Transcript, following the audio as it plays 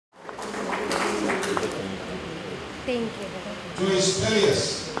Thank you. Joyce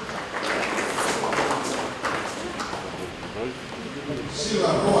Elias.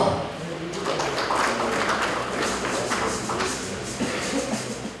 Sila Roa.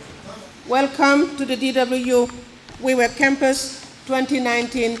 Welcome to the DW Wewak Campus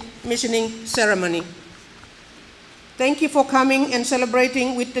 2019 Missioning Ceremony. Thank you for coming and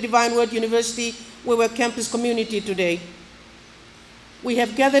celebrating with the Divine Word University Wewak Campus community today. We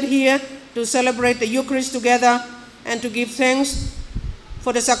have gathered here to celebrate the Eucharist together and to give thanks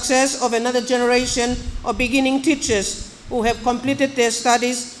for the success of another generation of beginning teachers who have completed their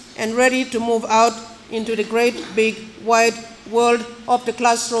studies and ready to move out into the great, big, wide world of the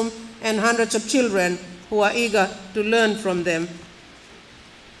classroom and hundreds of children who are eager to learn from them.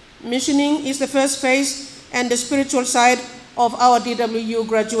 Missioning is the first phase and the spiritual side of our DWU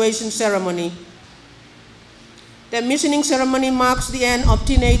graduation ceremony. The missioning ceremony marks the end of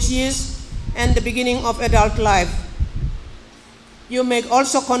teenage years and the beginning of adult life. You may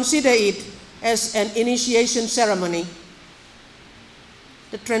also consider it as an initiation ceremony.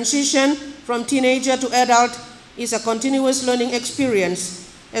 The transition from teenager to adult is a continuous learning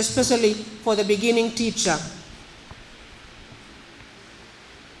experience, especially for the beginning teacher.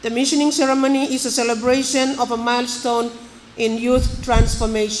 The missioning ceremony is a celebration of a milestone in youth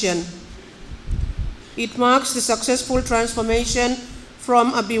transformation. It marks the successful transformation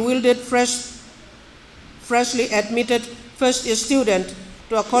from a bewildered, freshly admitted first-year student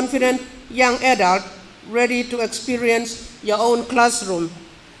to a confident young adult ready to experience your own classroom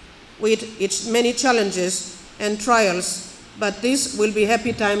with its many challenges and trials, but this will be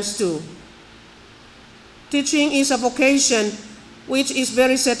happy times too. Teaching is a vocation which is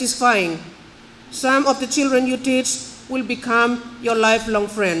very satisfying. Some of the children you teach will become your lifelong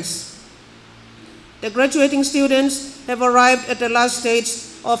friends. The graduating students have arrived at the last stage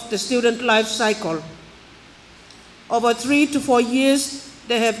of the student life cycle. Over 3 to 4 years,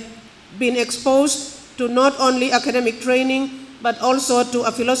 they have been exposed to not only academic training, but also to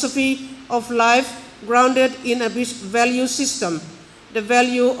a philosophy of life grounded in a value system, the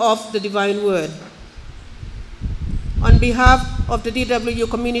value of the Divine Word. On behalf of the DWU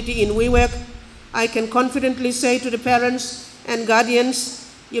community in Wewak, I can confidently say to the parents and guardians,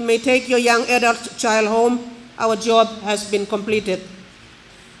 you may take your young adult child home. Our job has been completed.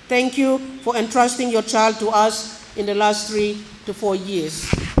 Thank you for entrusting your child to us in the last 3 to 4 years.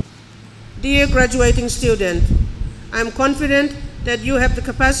 Dear graduating student, I am confident that you have the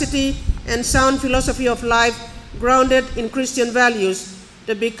capacity and sound philosophy of life grounded in Christian values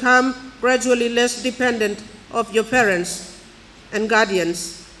to become gradually less dependent of your parents and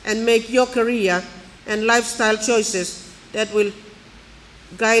guardians and make your career and lifestyle choices that will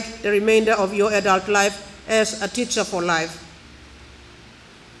guide the remainder of your adult life as a teacher for life.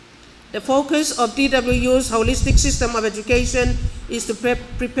 The focus of DWU's holistic system of education is to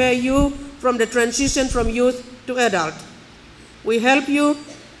prepare you from the transition from youth to adult. We help you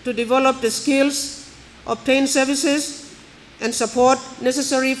to develop the skills, obtain services, and support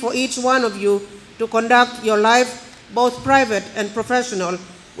necessary for each one of you to conduct your life, both private and professional,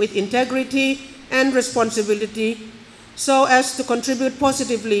 with integrity and responsibility, so as to contribute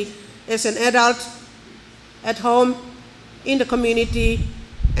positively as an adult at home, in the community,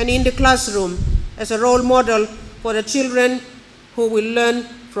 and in the classroom as a role model for the children who will learn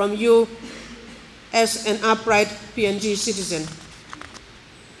from you as an upright PNG citizen.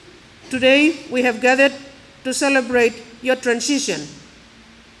 Today, we have gathered to celebrate your transition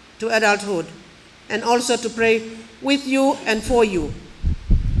to adulthood and also to pray with you and for you.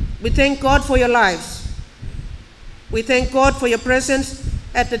 We thank God for your lives. We thank God for your presence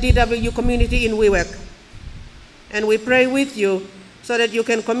at the DWU community in Wewak. And we pray with you so that you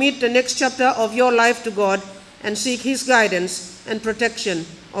can commit the next chapter of your life to God and seek His guidance and protection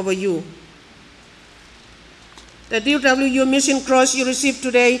over you. The DWU Mission Cross you received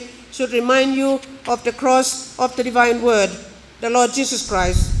today should remind you of the cross of the Divine Word, the Lord Jesus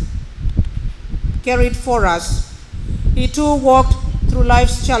Christ, carried for us. He too walked through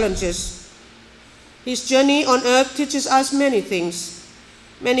life's challenges. His journey on earth teaches us many things,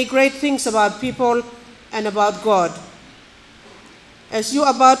 many great things about people and about God. As you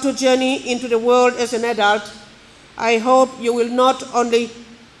are about to journey into the world as an adult, I hope you will not only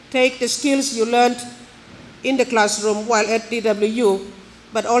take the skills you learned in the classroom while at DWU,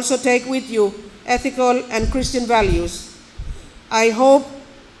 but also take with you ethical and Christian values. I hope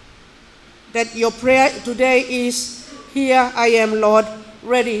that your prayer today is, "Here I am, Lord,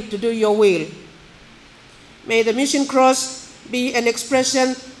 ready to do your will." May the Mission Cross be an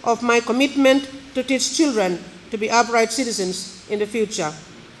expression of my commitment to teach children to be upright citizens in the future.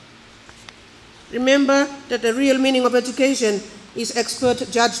 Remember that the real meaning of education is expert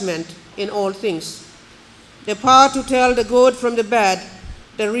judgment in all things. The power to tell the good from the bad,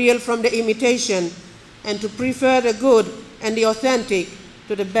 the real from the imitation, and to prefer the good and the authentic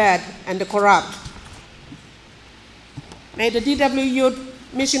to the bad and the corrupt. May the DW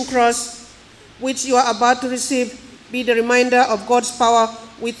Youth Mission Cross, which you are about to receive, be the reminder of God's power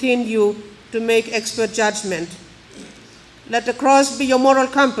within you to make expert judgment. Let the cross be your moral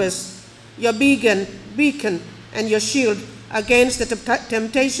compass, your beacon, and your shield against the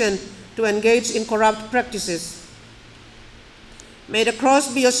temptation to engage in corrupt practices. May the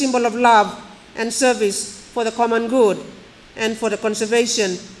cross be your symbol of love and service for the common good and for the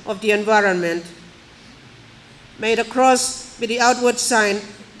conservation of the environment. May the cross be the outward sign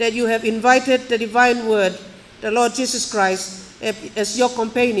that you have invited the divine word, the Lord Jesus Christ, as your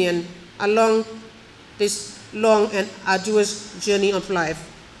companion along this long and arduous journey of life.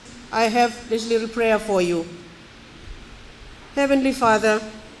 I have this little prayer for you. Heavenly Father,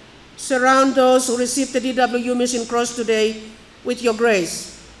 surround those who receive the DW Mission Cross today with your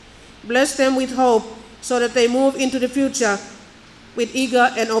grace. Bless them with hope so that they move into the future with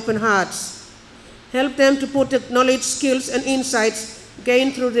eager and open hearts. Help them to put the knowledge, skills, and insights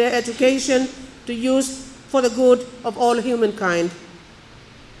gained through their education to use for the good of all humankind.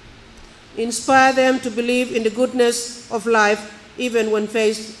 Inspire them to believe in the goodness of life even when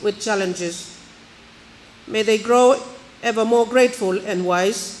faced with challenges. May they grow ever more grateful and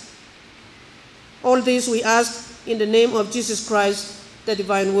wise. All this we ask in the name of Jesus Christ, the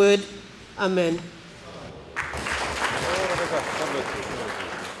divine word. Amen.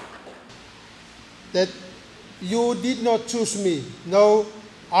 That you did not choose me. No,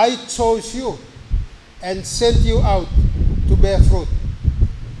 I chose you and sent you out to bear fruit.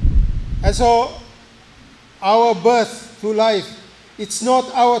 And so our birth to life, it's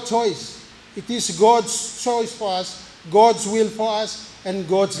not our choice. It is God's choice for us, God's will for us, and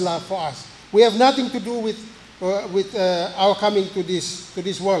God's love for us. We have nothing to do with our coming to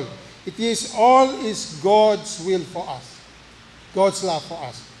this world. It is all is God's will for us, God's love for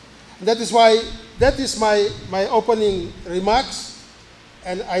us. And that is why that is my opening remarks,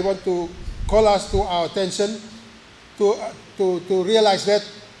 and I want to call us to our attention to realize that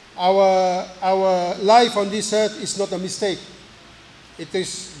our life on this earth is not a mistake. It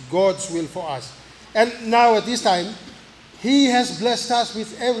is God's will for us. And now at this time, He has blessed us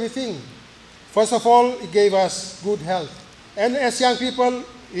with everything. First of all, He gave us good health. And as young people,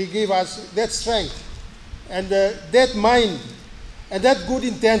 He gave us that strength and that mind and that good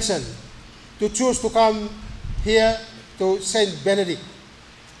intention to choose to come here to Saint Benedict.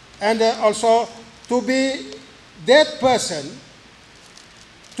 And also to be that person,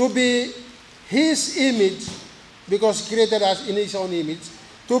 to be His image, because He created us in His own image,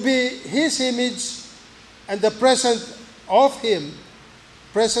 to be His image and the present of Him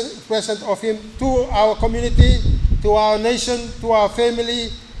to our community, to our nation, to our family,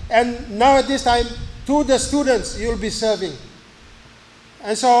 and now at this time, to the students you will be serving.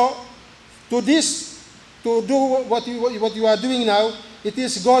 And so, to do what you are doing now, it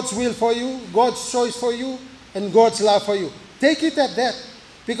is God's will for you, God's choice for you, and God's love for you. Take it at that,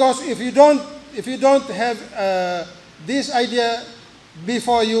 because if you don't have this idea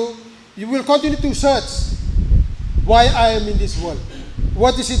before you, you will continue to search why I am in this world.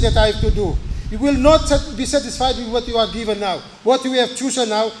 What is it that I have to do? You will not be satisfied with what you are given now, what you have chosen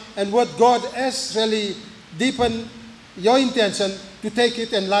now, and what God has really deepened your intention to take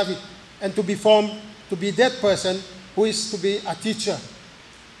it and love it, and to be formed to be that person who is to be a teacher.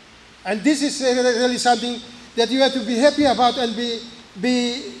 And this is really something that you have to be happy about and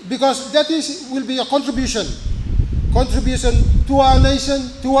because that will be a contribution to our nation,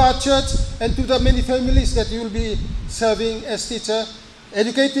 to our church, and to the many families that you will be serving as teacher,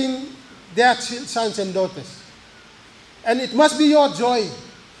 educating their sons and daughters. And it must be your joy.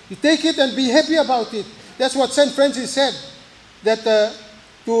 You take it and be happy about it. That's what St. Francis said, that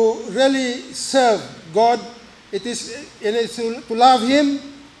to really serve God, it is to love Him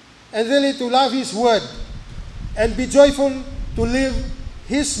and really to love His word and be joyful to live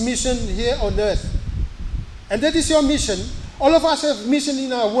His mission here on earth. And that is your mission. All of us have mission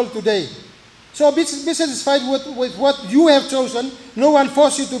in our world today. So be satisfied with what you have chosen. No one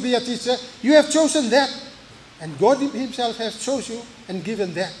forced you to be a teacher. You have chosen that. And God Himself has chosen you and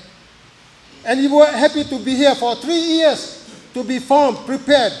given that. And you were happy to be here for 3 years to be formed,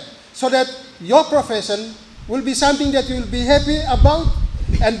 prepared, so that your profession will be something that you will be happy about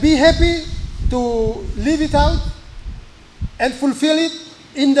and be happy to live it out and fulfill it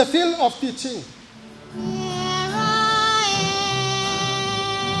in the field of teaching.